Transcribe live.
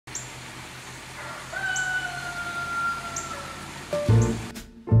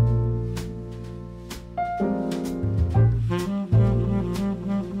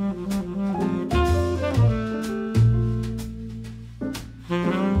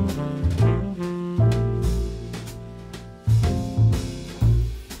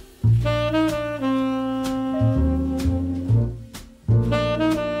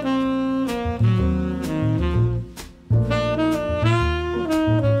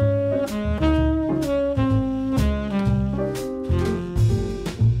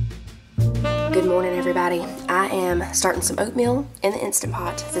Good morning, everybody. I am starting some oatmeal in the Instant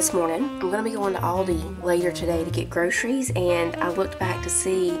Pot this morning. I'm going to be going to Aldi later today to get groceries, and I looked back to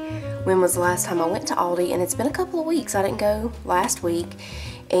see when was the last time I went to Aldi, and it's been a couple of weeks. I didn't go last week,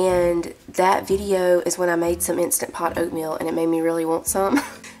 and that video is when I made some Instant Pot oatmeal, and it made me really want some.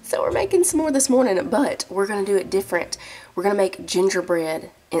 So we're making some more this morning, but we're going to do it different. We're going to make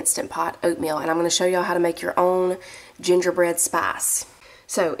gingerbread Instant Pot oatmeal, and I'm going to show y'all how to make your own gingerbread spice.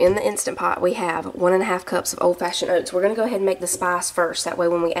 So in the Instant Pot, we have 1.5 cups of old-fashioned oats. We're going to go ahead and make the spice first. That way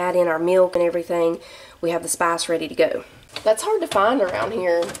when we add in our milk and everything, we have the spice ready to go. That's hard to find around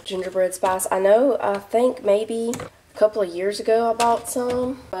here, gingerbread spice. I think maybe a couple of years ago I bought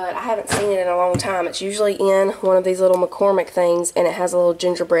some, but I haven't seen it in a long time. It's usually in one of these little McCormick things, and it has a little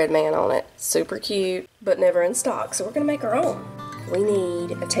gingerbread man on it. Super cute, but never in stock. So we're going to make our own. We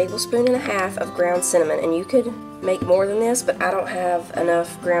need 1.5 tablespoons of ground cinnamon, and you could make more than this, but I don't have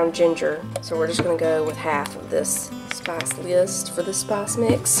enough ground ginger, so we're just going to go with half of this spice list for the spice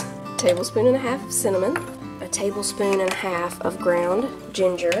mix. 1.5 tablespoons of cinnamon, 1.5 tablespoons of ground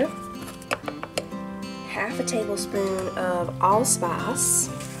ginger, 1/2 tablespoon of allspice,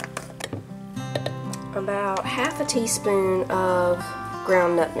 about 1/2 teaspoon of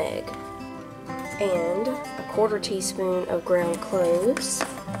ground nutmeg, and 1/4 teaspoon of ground cloves,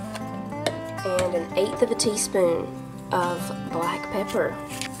 and 1/8 teaspoon of black pepper.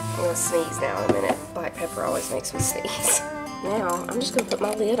 I'm going to sneeze now in a minute. Black pepper always makes me sneeze. Now, I'm just going to put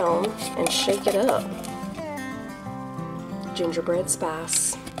my lid on and shake it up. Gingerbread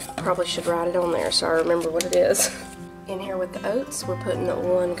spice. Probably should write it on there so I remember what it is. In here with the oats, we're putting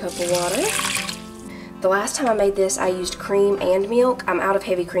 1 cup of water. The last time I made this, I used cream and milk. I'm out of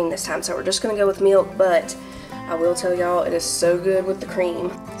heavy cream this time, so we're just going to go with milk, but I will tell y'all it is so good with the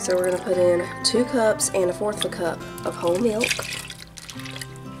cream. So we're going to put in 2 cups and 1/4 cup of whole milk,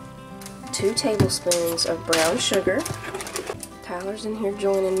 2 tablespoons of brown sugar. Tyler's in here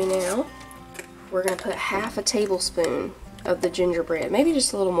joining me now. We're going to put 1/2 tablespoon of the gingerbread, maybe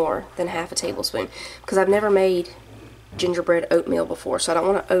just a little more than 1/2 tablespoon, because I've never made gingerbread oatmeal before, so I don't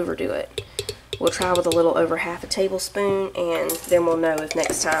want to overdo it. We'll try with a little over 1/2 tablespoon, and then we'll know if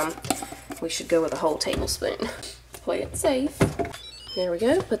next time we should go with a whole tablespoon. Play it safe. There we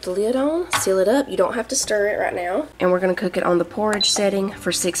go. Put the lid on, seal it up. You don't have to stir it right now. And we're going to cook it on the porridge setting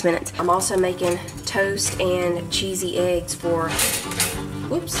for 6 minutes. I'm also making toast and cheesy eggs for,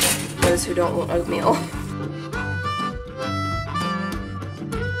 those who don't want oatmeal.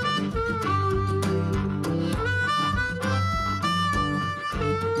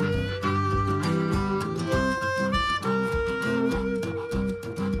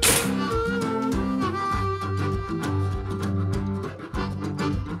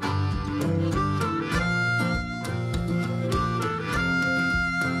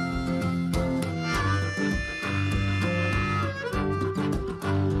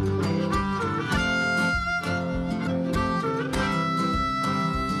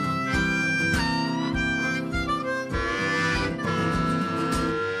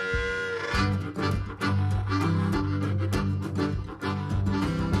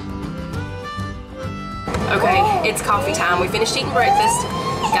 Okay, it's coffee time. We finished eating breakfast.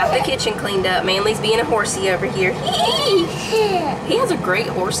 Got the kitchen cleaned up. Manly's being a horsey over here. He has a great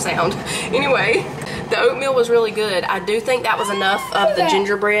horse sound. Anyway, the oatmeal was really good. I do think that was enough of the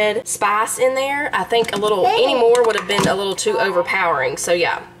gingerbread spice in there. I think any more would have been a little too overpowering. So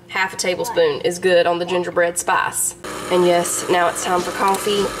yeah, 1/2 tablespoon is good on the gingerbread spice. And yes, now it's time for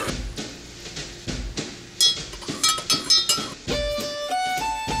coffee.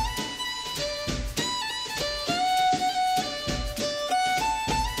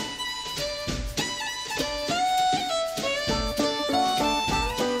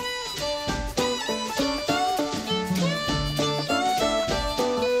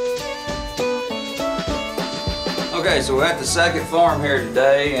 Okay, so we're at the second farm here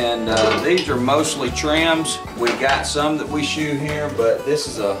today, and these are mostly trims. We got some that we shoe here, but this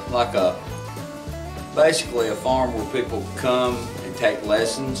is basically a farm where people come and take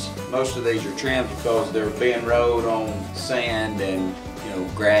lessons. Most of these are trims because they're being rode on sand and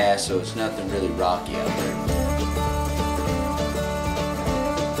grass, so it's nothing really rocky out there.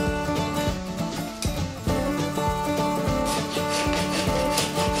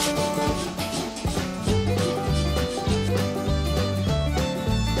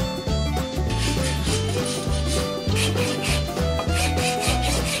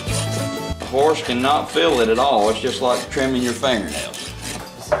 horse cannot feel it at all. It's just like trimming your fingernails.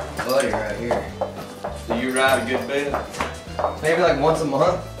 Buddy right here. Do you ride a good bit? Maybe like once a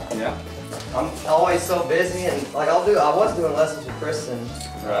month. Yeah. I'm always so busy, and like I was doing lessons with Kristen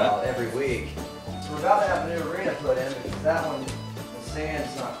every week. So we're about to have a new arena put in because that one, the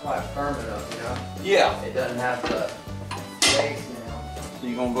sand's not quite firm enough, you know? Yeah. It doesn't have the base now. So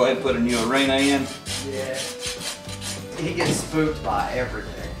you're gonna go ahead and put a new arena in? Yeah. He gets spooked by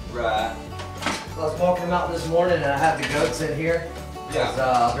everything. Right. So I was walking him out this morning and I had the goats in here. Yeah.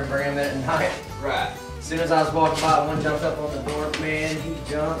 I've been bringing them in at night. Right. As soon as I was walking by, one jumped up on the door. Man, he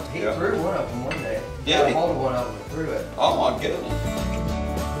jumped. He threw one of them one day. Did got he? a hold of one of them and threw it. Oh my goodness.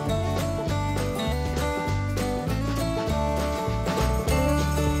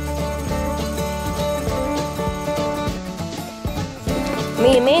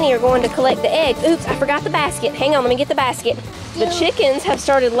 Me and Manny are going to collect the eggs. Oops, I forgot the basket. Hang on, let me get the basket. The chickens have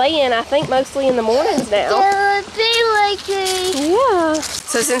started laying, I think, mostly in the mornings now. Yeah.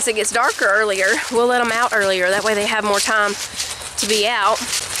 So since it gets darker earlier, we'll let them out earlier. That way they have more time to be out.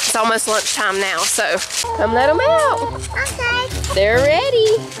 It's almost lunchtime now, so come let them out. Okay. They're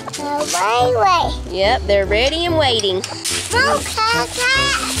ready. Wait. Yep, they're ready and waiting. Okay.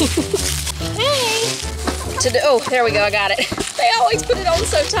 Oh, there we go, I got it. They always put it on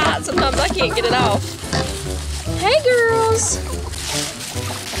so tight, sometimes I can't get it off. Hey, girls.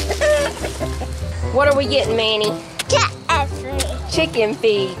 What are we getting, Manny? Chicken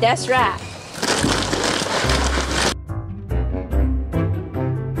feed, that's right.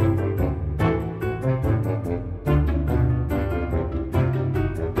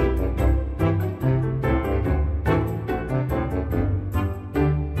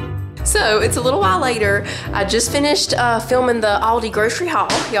 So it's a little while later. I just finished filming the Aldi grocery haul.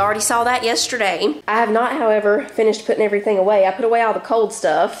 You already saw that yesterday. I have not, however, finished putting everything away. I put away all the cold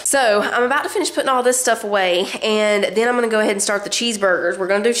stuff. So I'm about to finish putting all this stuff away, and then I'm gonna go ahead and start the cheeseburgers. We're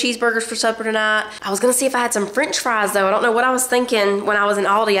gonna do cheeseburgers for supper tonight. I was gonna see if I had some French fries though. I don't know what I was thinking when I was in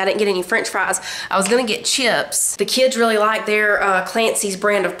Aldi. I didn't get any French fries. I was gonna get chips. The kids really like their Clancy's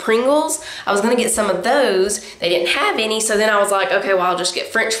brand of Pringles. I was gonna get some of those. They didn't have any, so then I was like, okay, well, I'll just get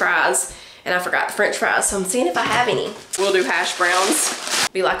French fries. And I forgot the French fries, so I'm seeing if I have any. We'll do hash browns.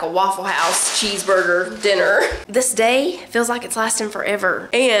 Be like a Waffle House cheeseburger dinner. This day feels like it's lasting forever.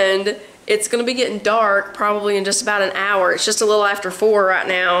 And it's gonna be getting dark probably in just about an hour. It's just a little after 4 right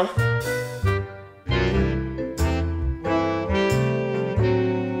now.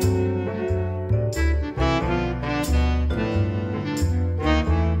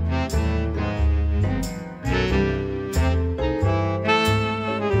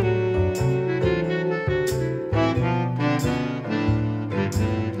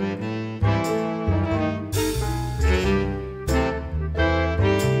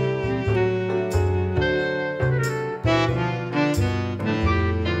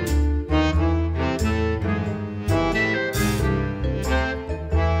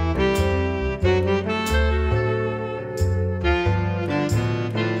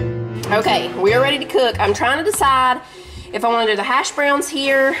 Okay, we are ready to cook. I'm trying to decide if I want to do the hash browns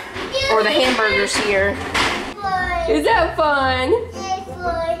here or the hamburgers here. Is that fun?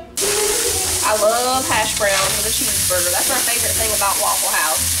 I love hash browns with a cheeseburger. That's my favorite thing about Waffle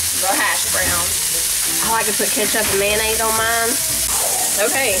House, the hash browns. I like to put ketchup and mayonnaise on mine.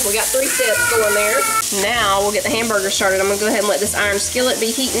 Okay, we got 3 sets going there. Now we'll get the hamburger started. I'm gonna go ahead and let this iron skillet be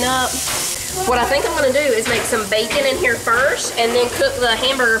heating up. What I think I'm gonna do is make some bacon in here first and then cook the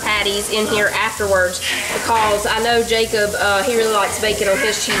hamburger patties in here afterwards, because I know Jacob, he really likes bacon on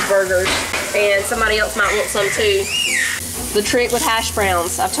his cheeseburgers, and somebody else might want some too. The trick with hash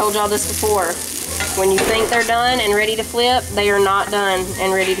browns, I've told y'all this before, when you think they're done and ready to flip, they are not done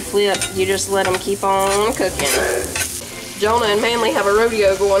and ready to flip. You just let them keep on cooking. Jonah and Manly have a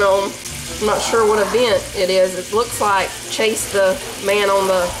rodeo going on. I'm not sure what event it is. It looks like Chase the Man on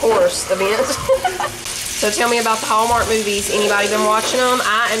the Horse event. So tell me about the Hallmark movies. Anybody been watching them?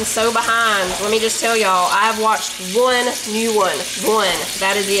 I am so behind. Let me just tell y'all, I've watched one new one. One.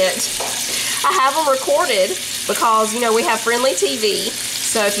 That is it. I have them recorded because, you know, we have Friendly TV.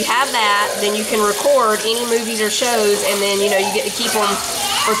 So if you have that, then you can record any movies or shows, and then, you know, you get to keep them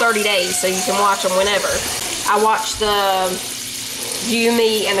for 30 days so you can watch them whenever. I watched the You,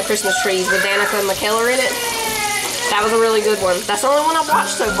 Me, and the Christmas Trees with Danica McKellar in it. That was a really good one. That's the only one I've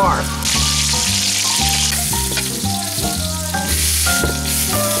watched so far.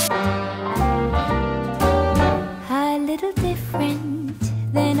 A little different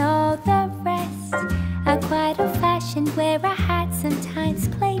than all the rest. I'm quite old-fashioned, where I had sometimes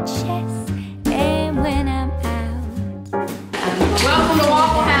played chess. And when I'm out, Welcome to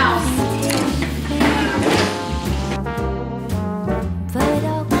Waffle House.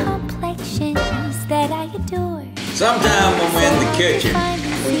 kitchen.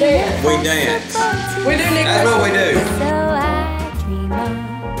 We dance. We dance. We do, Nick. That's what we do. So I dream on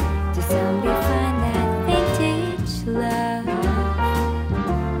to someday find that vintage love.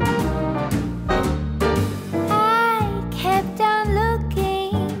 I kept on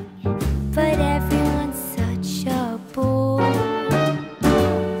looking, but everyone's such a bore.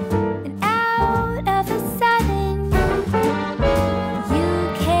 And out of a sudden, you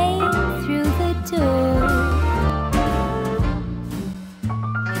came through the door.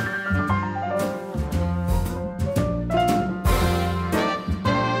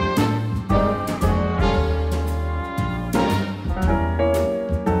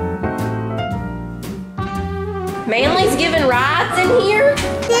 Manly's giving rides in here.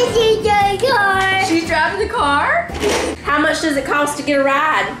 This is the car. She's driving the car. How much does it cost to get a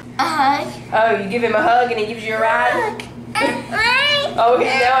ride? A hug. Oh, you give him a hug and he gives you a ride? Oh,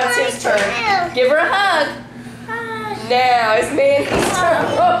 now it's his turn. Give her a hug. Now it's Manly's turn.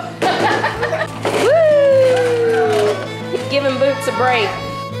 Woo! Giving Boots a break.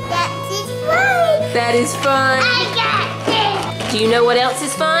 That is fun. That is fun. I got this. Do you know what else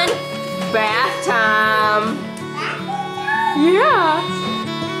is fun? Bath time. Yeah.